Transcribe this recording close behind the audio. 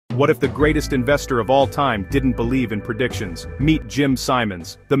What if the greatest investor of all time didn't believe in predictions? Meet Jim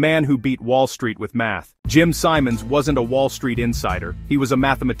Simons, the man who beat Wall Street with math. Jim Simons wasn't a Wall Street insider. He was a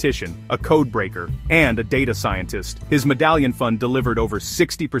mathematician, a code breaker, and a data scientist. His medallion fund delivered over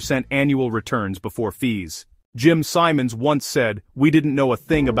 60% annual returns before fees. Jim Simons once said, "We didn't know a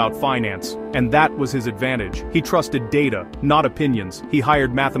thing about finance." And that was his advantage. He trusted data, not opinions. He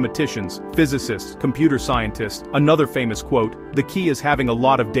hired mathematicians, physicists, computer scientists. Another famous quote, "The key is having a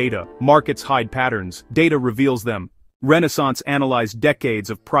lot of data. Markets hide patterns. Data reveals them." Renaissance analyzed decades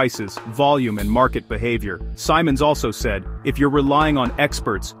of prices, volume, and market behavior. Simons also said, "If you're relying on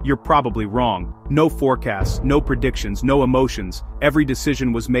experts, you're probably wrong." No forecasts, no predictions, no emotions. Every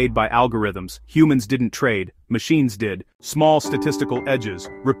decision was made by algorithms. Humans didn't trade, machines did. Small statistical edges,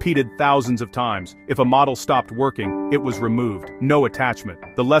 repeated thousands of times. If a model stopped working, it was removed. No attachment.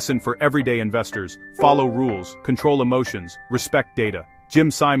 The lesson for everyday investors: follow rules, control emotions, respect data. Jim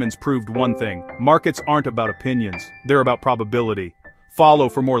Simons proved one thing: markets aren't about opinions, they're about probability. Follow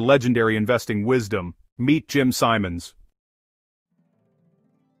for more legendary investing wisdom. Meet Jim Simons.